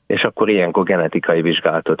 és akkor ilyenkor genetikai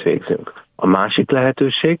vizsgálatot végzünk. A másik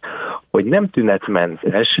lehetőség, hogy nem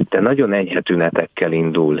tünetmentes, de nagyon enyhe tünetekkel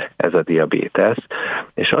indul ez a diabétesz,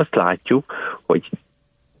 és azt látjuk, hogy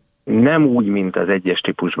nem úgy, mint az 1-es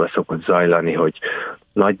típusban szokott zajlani, hogy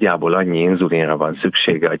nagyjából annyi inzulinra van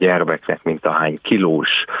szüksége a gyermeknek, mint ahány kilós,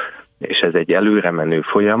 és ez egy előre menő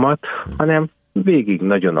folyamat, hanem végig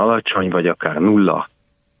nagyon alacsony, vagy akár 0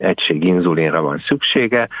 egység inzulinra van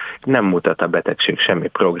szüksége, nem mutat a betegség semmi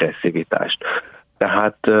progresszivitást.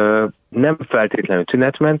 Tehát nem feltétlenül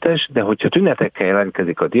tünetmentes, de hogyha tünetekkel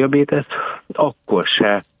jelentkezik a diabétesz, akkor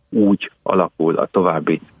se úgy alakul a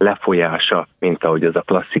további lefolyása, mint ahogy az a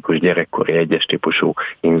klasszikus gyerekkori 1-es típusú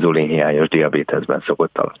inzulinhiányos diabéteszben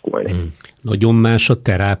szokott alakulni. Nagyon más a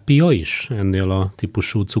terápia is ennél a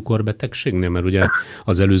típusú cukorbetegségnél? Mert ugye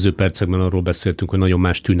az előző percekben arról beszéltünk, hogy nagyon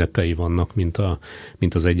más tünetei vannak,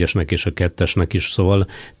 mint az 1-esnek és a 2-esnek is, szóval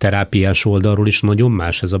terápiás oldalról is nagyon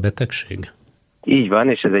más ez a betegség? Így van,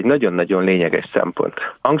 és ez egy nagyon-nagyon lényeges szempont.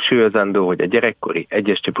 Hangsúlyozandó, hogy a gyerekkori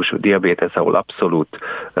 1-es típusú diabétesz, ahol abszolút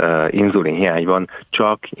inzulinhiány van,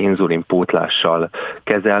 csak inzulinpótlással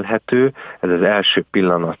kezelhető. Ez az első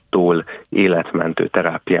pillanattól életmentő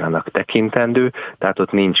terápiának tekintendő, tehát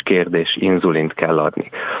ott nincs kérdés, inzulint kell adni.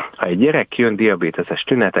 Ha egy gyerek jön diabéteses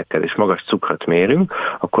tünetekkel és magas cukrot mérünk,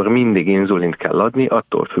 akkor mindig inzulint kell adni,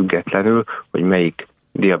 attól függetlenül, hogy melyik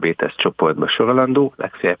diabétesz csoportba sorolandó,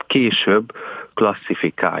 legfeljebb később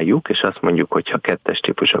klasszifikáljuk, és azt mondjuk, hogy ha 2-es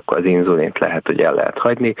típus, akkor az inzulint lehet, hogy el lehet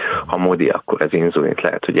hagyni, ha MODI, akkor az inzulint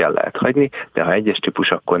lehet, hogy el lehet hagyni, de ha 1-es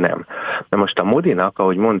típus, akkor nem. Na most a MODI-nak,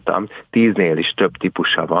 ahogy mondtam, 10-nél is több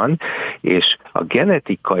típusa van, és a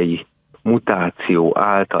genetikai mutáció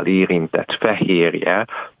által érintett fehérje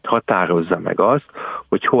határozza meg azt,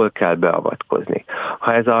 hogy hol kell beavatkozni.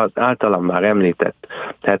 Ha ez az általam már említett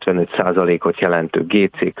 75%-ot jelentő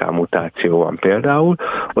GCK mutáció van például,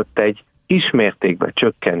 ott egy kismértékben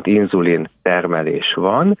csökkent inzulin termelés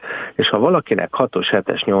van, és ha valakinek 6-os,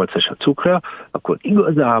 7-es, 8-as a cukra, akkor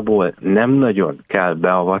igazából nem nagyon kell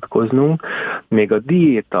beavatkoznunk, még a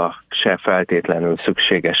diéta se feltétlenül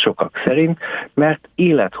szükséges sokak szerint, mert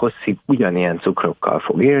élethosszig ugyanilyen cukrokkal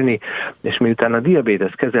fog élni, és miután a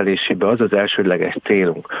diabétesz kezelésében az az elsődleges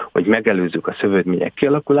célunk, hogy megelőzzük a szövődmények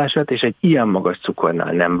kialakulását, és egy ilyen magas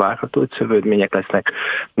cukornál nem várható, hogy szövődmények lesznek,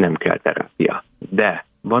 nem kell terápia. De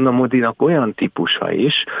van a MODI-nak olyan típusa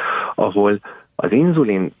is, ahol az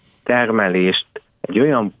inzulin termelést egy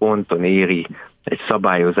olyan ponton éri egy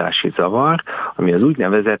szabályozási zavar, ami az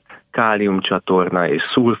úgynevezett káliumcsatorna és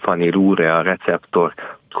szulfanilúrea receptor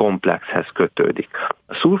komplexhez kötődik.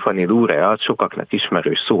 A szulfanilúrea az sokaknak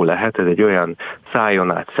ismerős szó lehet, ez egy olyan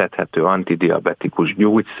szájon át szedhető antidiabetikus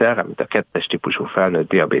gyógyszer, amit a 2-es típusú felnőtt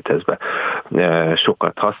diabéteszben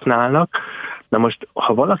sokat használnak. Na most,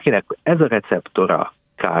 ha valakinek ez a receptora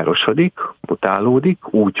károsodik,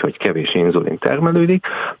 mutálódik, úgy, hogy kevés inzulin termelődik,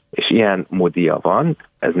 és ilyen MODI-ja van,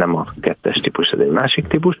 ez nem a 2-es típus, ez egy másik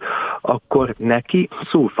típus, akkor neki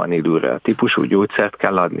szulfanilúrea típusú gyógyszert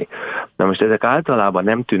kell adni. Na most ezek általában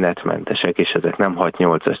nem tünetmentesek, és ezek nem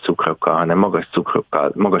 6-8-as cukrokkal, hanem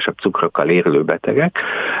magasabb cukrokkal érlő betegek,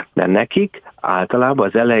 de nekik általában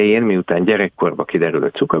az elején, miután gyerekkorba kiderülő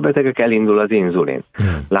cukorbetegek, elindul az inzulin.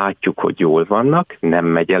 Látjuk, hogy jól vannak, nem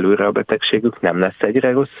megy előre a betegségük, nem lesz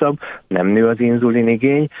egyre rosszabb, nem nő az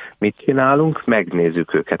inzulinigény, mit csinálunk?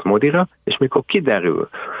 Megnézzük őket MODI-ra, és mikor kiderül,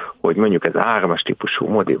 hogy mondjuk ez 3-as típusú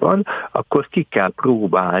MODI van, akkor ki kell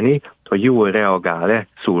próbálni, hogy jól reagál-e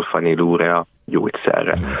szulfanilúrea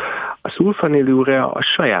gyógyszerre. A szulfanilúrea a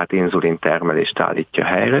saját inzulin termelést állítja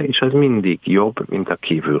helyre, és az mindig jobb, mint a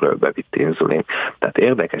kívülről bevitt inzulin. Tehát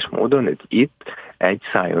érdekes módon, hogy itt egy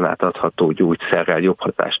szájon át adható gyógyszerrel jobb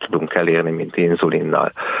hatást tudunk elérni, mint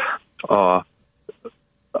inzulinnal.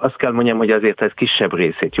 Azt kell mondjam, hogy azért ez kisebb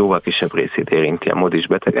részét, jóval kisebb részét érinti a MODI-s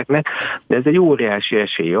betegeknek, de ez egy óriási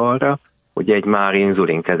esély arra, hogy egy már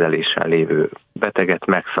inzulinkezelésen lévő beteget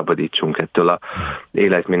megszabadítsunk ettől az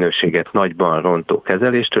életminőséget nagyban rontó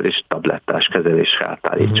kezeléstől, és tablettás kezelésre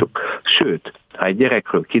átállítsuk. Sőt, ha egy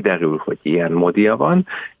gyerekről kiderül, hogy ilyen MODI-ja van,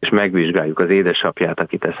 és megvizsgáljuk az édesapját,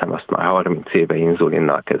 aki teszem azt már 30 éve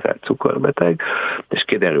inzulinnal kezelt cukorbeteg, és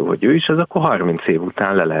kiderül, hogy ő is, az akkor 30 év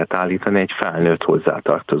után le lehet állítani egy felnőtt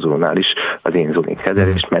hozzátartozónál is az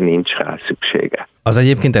inzulinkezelést, mert nincs rá szüksége. Az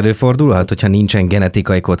egyébként előfordulhat, hogyha nincsen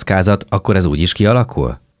genetikai kockázat, akkor ez úgy is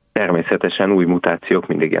kialakul? Természetesen új mutációk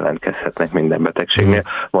mindig jelentkezhetnek minden betegségnél.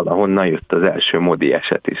 Valahonnan jött az első MODI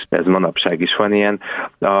eset is. Ez manapság is van ilyen.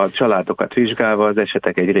 A családokat vizsgálva az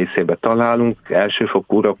esetek egy részébe találunk,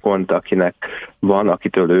 elsőfokú rokont, akinek van,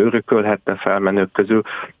 akitől ő örökölhette felmenők közül,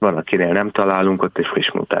 van, akinél nem találunk, ott egy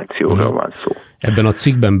friss mutációról van szó. Ebben a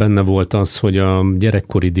cikkben benne volt az, hogy a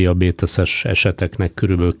gyerekkori diabéteses eseteknek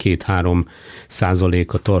körülbelül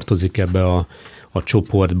 2-3% tartozik ebbe a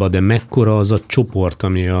csoportba, de mekkora az a csoport,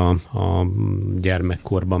 ami a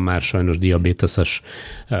gyermekkorban már sajnos diabéteses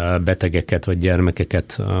betegeket vagy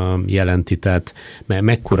gyermekeket jelenti, tehát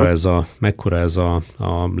mekkora ez a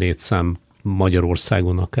létszám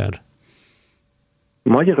Magyarországon akár?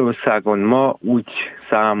 Magyarországon ma úgy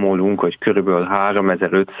számolunk, hogy körülbelül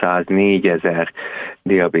 3500-4000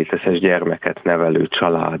 diabéteses gyermeket nevelő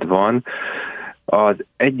család van. Az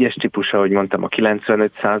 1-es típus, ahogy mondtam, a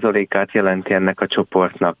 95%-át jelenti ennek a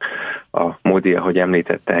csoportnak, a MODI, ahogy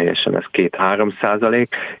említette helyesen, ez 2-3%,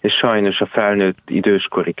 és sajnos a felnőtt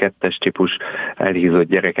időskori 2-es típus elhízott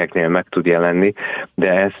gyerekeknél meg tud jelenni,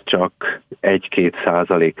 de ez csak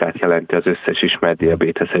 1-2%-át jelenti az összes ismert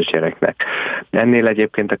diabéteses gyereknek. Ennél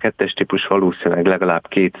egyébként a 2-es típus valószínűleg legalább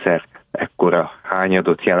 2-szer ekkora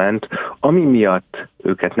hányadot jelent, ami miatt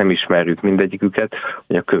őket nem ismerjük mindegyiküket,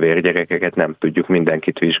 hogy a kövér gyerekeket nem tudjuk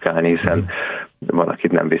mindenkit vizsgálni, hiszen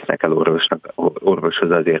valakit nem visznek el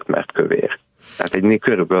orvoshoz azért, mert kövér. Tehát egy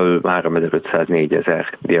körülbelül 3500-4000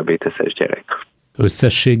 diabéteses gyerek.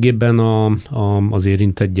 Összességében az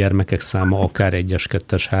érintett gyermekek száma akár 1-es,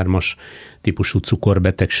 2-es, 3-as típusú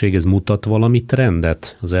cukorbetegség, ez mutat valami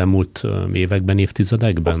trendet az elmúlt években,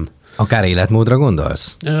 évtizedekben? Akár életmódra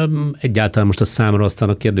gondolsz? Egyáltalán most a számra aztán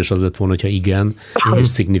a kérdés az lett volna, hogyha igen, és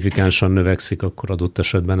szignifikánsan növekszik, akkor adott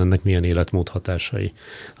esetben ennek milyen életmód hatásai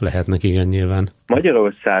lehetnek, igen, nyilván.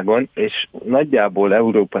 Magyarországon és nagyjából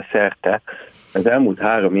Európa szerte az elmúlt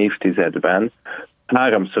 3 évtizedben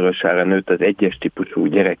 3-szorosára nőtt az 1-es típusú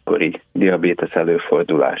gyerekkori diabétesz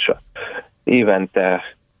előfordulása. Évente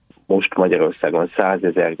most Magyarországon 100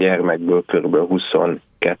 000 gyermekből kb.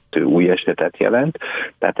 22 új esetet jelent,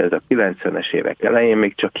 tehát ez a 90-es évek elején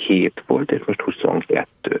még csak 7 volt, és most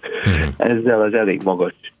 22. Ezzel az elég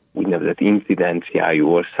magas úgynevezett incidenciájú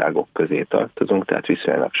országok közé tartozunk, tehát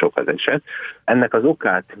viszonylag sok az eset. Ennek az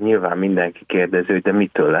okát nyilván mindenki kérdező, de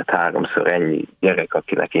mitől lett 3-szor ennyi gyerek,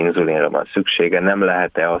 akinek inzulinra van szüksége? Nem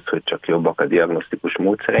lehet-e az, hogy csak jobbak a diagnosztikus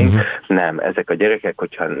módszereink? Nem, ezek a gyerekek,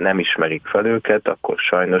 hogyha nem ismerik fel őket, akkor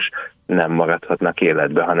sajnos nem maradhatnak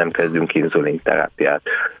életbe, ha nem kezdünk inzulinterápiát.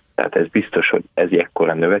 Tehát ez biztos, hogy ez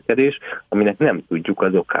ekkora növekedés, aminek nem tudjuk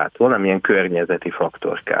az okát. Valamilyen környezeti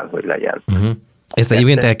faktor kell, hogy legyen. Ezt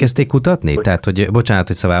egyébként elkezdték kutatni? Tehát, hogy bocsánat,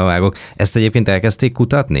 hogy szavába vágok, ezt egyébként elkezdték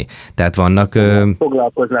kutatni? Tehát vannak...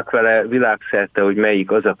 Foglalkoznak vele világszerte, hogy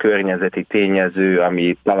melyik az a környezeti tényező,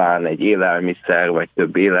 ami talán egy élelmiszer, vagy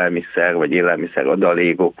több élelmiszer, vagy élelmiszer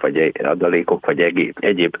adalékok, vagy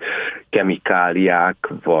egyéb kemikáliák,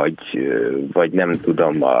 vagy nem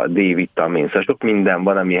tudom, a D-vitamin, szóval sok minden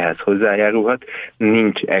van, amihez hozzájárulhat,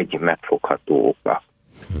 nincs egy megfogható oka.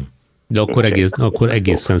 De akkor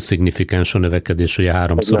egészen szignifikáns a növekedés, ugye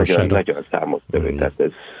 3-szorosára. Nagyon számottevő, tehát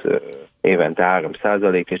ez évente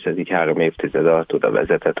 3%, és ez így 3 évtized alatt oda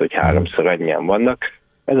vezetett, hogy 3-szor annyian vannak.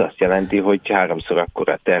 Ez azt jelenti, hogy 3-szor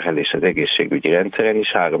akkora terhelés az egészségügyi rendszeren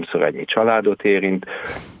is, 3-szor annyi családot érint,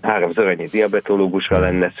 3-szor annyi diabetológusra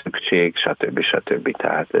lenne szükség, stb.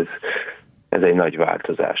 Tehát ez egy nagy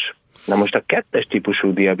változás. Na most a 2-es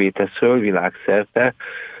típusú diabéteszről világszerte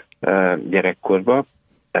gyerekkorban,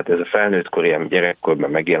 tehát ez a felnőttkori, ami gyerekkorban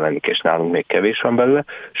megjelenik, és nálunk még kevés van belőle,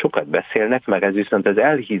 sokat beszélnek, mert ez viszont az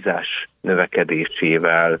elhízás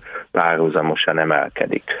növekedésével párhuzamosan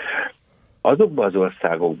emelkedik. Azokban az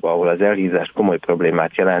országokban, ahol az elhízás komoly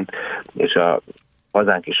problémát jelent, és a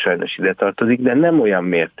hazánk is sajnos ide tartozik, de nem olyan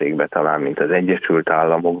mértékben talán, mint az Egyesült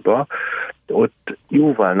Államokban, ott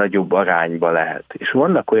jóval nagyobb arányba lehet. És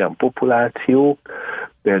vannak olyan populációk,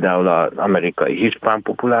 például az amerikai hispán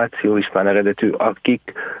populáció, hispán eredetű,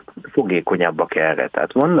 akik fogékonyabbak erre.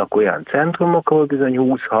 Tehát vannak olyan centrumok, ahol bizony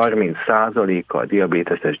 20-30% a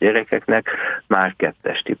diabéteses gyerekeknek már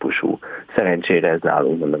 2-es típusú. Szerencsére ez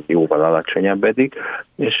nálunk mondom, jóval alacsonyabb eddig,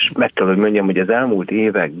 és meg kell, hogy mondjam, hogy az elmúlt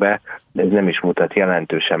években ez nem is mutat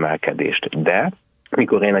jelentős emelkedést. De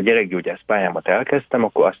mikor én a gyerekgyógyász pályámat elkezdtem,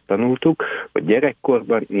 akkor azt tanultuk, hogy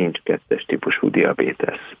gyerekkorban nincs 2-es típusú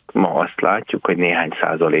diabétesz. Ma azt látjuk, hogy néhány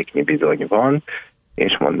százaléknyi bizony van,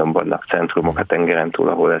 és mondom, vannak centrumok a tengeren túl,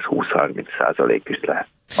 ahol ez 20-30% is lehet.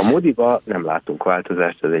 A MODI-ba nem látunk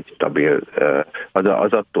változást, ez egy stabil,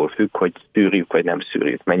 az attól függ, hogy szűrjük vagy nem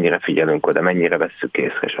szűrjük, mennyire figyelünk oda, mennyire vesszük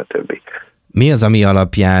észre, stb. Mi az, ami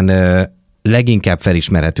alapján leginkább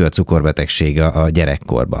felismerhető a cukorbetegség a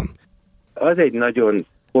gyerekkorban? Az egy nagyon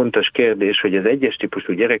fontos kérdés, hogy az 1-es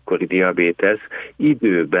típusú gyerekkori diabétesz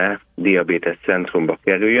időbe diabétesz centrumba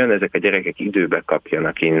kerüljön, ezek a gyerekek időbe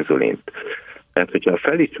kapjanak inzulint. Tehát, hogyha a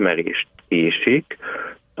felismerést késik,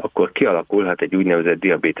 akkor kialakulhat egy úgynevezett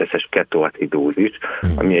diabéteses ketoacidózis,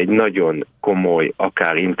 ami egy nagyon komoly,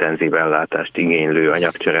 akár intenzív ellátást igénylő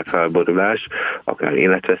anyagcsere felborulás, akár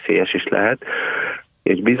életveszélyes is lehet,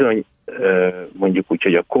 és bizony mondjuk úgy,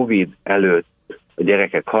 hogy a Covid előtt a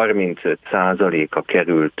gyerekek 35%-a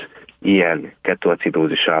került ilyen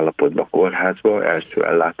ketoacidózis állapotba kórházba, első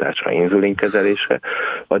ellátásra, inzulinkezelésre,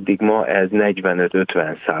 addig ma ez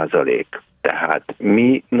 45-50%. Tehát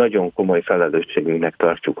mi nagyon komoly felelősségünknek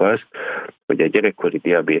tartjuk azt, hogy a gyerekkori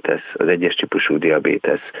diabétesz, az 1-es típusú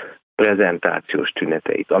diabétesz prezentációs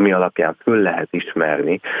tüneteit, ami alapján föl lehet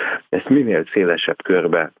ismerni, ezt minél szélesebb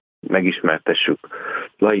körbe megismertessük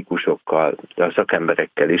laikusokkal, a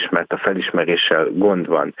szakemberekkel is, mert a felismeréssel gond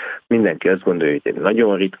van. Mindenki azt gondolja, hogy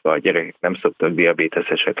nagyon ritka, a gyerekek nem szoktak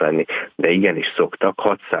diabéteszesek lenni, de igenis szoktak,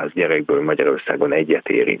 600 gyerekből Magyarországon egyet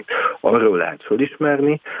érint. Arról lehet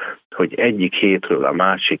felismerni, hogy egyik hétről a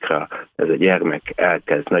másikra ez a gyermek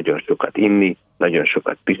elkezd nagyon sokat inni, nagyon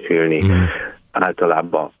sokat pisilni,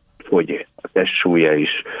 általában fogy a testsúlya is,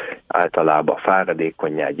 általában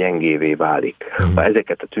fáradékonnyá, gyengévé válik. Ha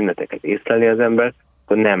ezeket a tüneteket észleli az ember,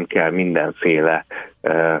 akkor nem kell mindenféle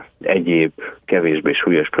egyéb kevésbé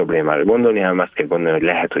súlyos problémára gondolni, hanem azt kell gondolni, hogy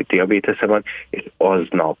lehet, hogy diabétesze van, és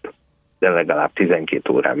aznap de legalább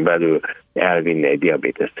 12 órán belül elvinni egy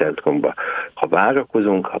diabétesz centrumba. Ha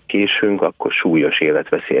várakozunk, ha késünk, akkor súlyos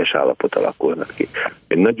életveszélyes állapot alakulnak ki.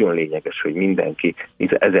 Nagyon lényeges, hogy mindenki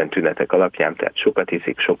ezen tünetek alapján, tehát sokat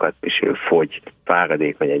iszik, sokat pisil, fogy,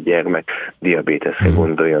 fáradékony egy gyermek, diabéteszre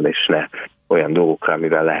gondoljon, és ne olyan dolgokra,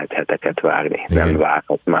 amivel lehet heteket várni. Igen. Nem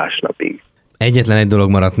várhat másnapig. Egyetlen egy dolog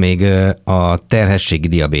maradt még, a terhességi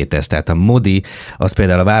diabétesz, tehát a MODI, az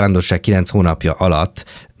például a várandóság 9 hónapja alatt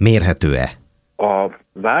mérhető-e? A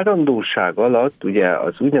várandóság alatt ugye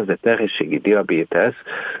az úgynevezett terhességi diabétesz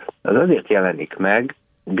az azért jelenik meg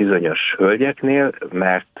bizonyos hölgyeknél,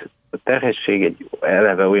 mert a terhesség egy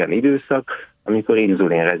eleve olyan időszak, amikor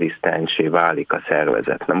inzulinrezisztenssé válik a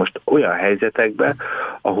szervezet. Na most olyan helyzetekben,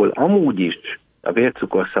 ahol amúgy is a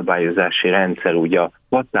vércukorszabályozási rendszer ugye a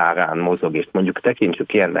határán mozog, és mondjuk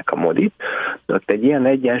tekintsük ilyennek a modit, ott egy ilyen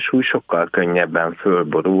egyensúly sokkal könnyebben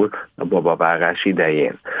fölborul a babavárás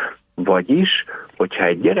idején. Vagyis, hogyha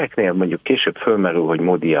egy gyereknél mondjuk később fölmerül, hogy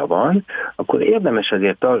modia van, akkor érdemes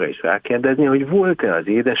azért arra is rákérdezni, hogy volt-e az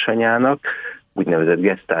édesanyának úgynevezett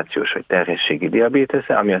gesztációs vagy terhességi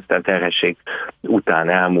diabétesze, ami aztán terhesség után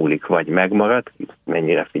elmúlik, vagy megmarad,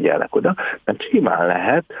 mennyire figyelnek oda, mert simán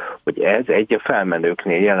lehet, hogy ez egy a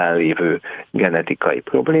felmenőknél jelenlévő genetikai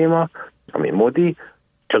probléma, ami MODI,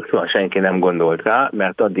 csak soha senki nem gondolt rá,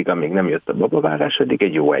 mert addig, amíg nem jött a babavárás, addig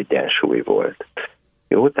egy jó egyensúly volt.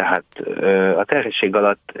 Jó, tehát a terhesség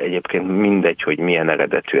alatt egyébként mindegy, hogy milyen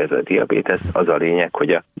eredetű ez a diabétesz, az a lényeg,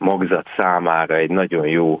 hogy a magzat számára egy nagyon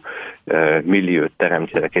jó milliót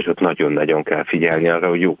teremtsenek, és ott nagyon-nagyon kell figyelni arra,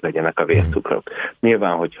 hogy jók legyenek a vércukrok.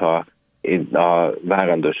 Nyilván, hogyha a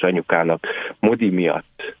várandós anyukának MODI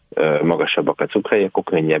miatt magasabbak a cukrai, akkor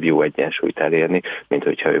könnyebb jó egyensúlyt elérni, mint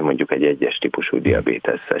hogyha ő mondjuk egy egyes típusú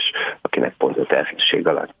diabéteses, akinek pont a terhesség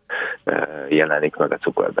alatt jelenik meg a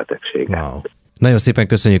cukorbetegsége. Wow. Nagyon szépen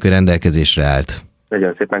köszönjük, hogy rendelkezésre állt.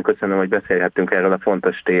 Nagyon szépen köszönöm, hogy beszélhettünk erről a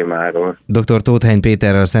fontos témáról. Dr. Tóth-Heyn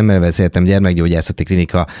Péterrel, a Semmelweis Egyetem Gyermekgyógyászati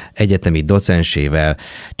Klinika egyetemi docensével,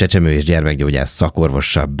 csecsemő és gyermekgyógyász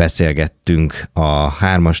szakorvossal beszélgettünk a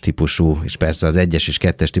 3-as típusú, és persze az 1-es és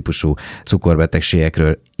 2-es típusú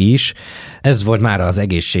cukorbetegségekről is. Ez volt már az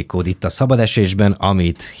Egészségkód itt a Szabad Esésben,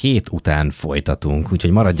 amit hét után folytatunk,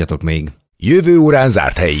 úgyhogy maradjatok még. Jövő órán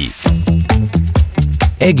zárt helyi.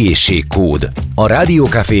 Egészségkód. A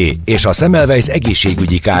Rádiókafé és a Semmelweis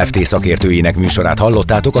egészségügyi Kft. Szakértőinek műsorát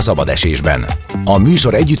hallottátok a Szabad Esésben. A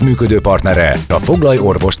műsor együttműködő partnere a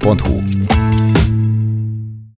foglalyorvost.hu.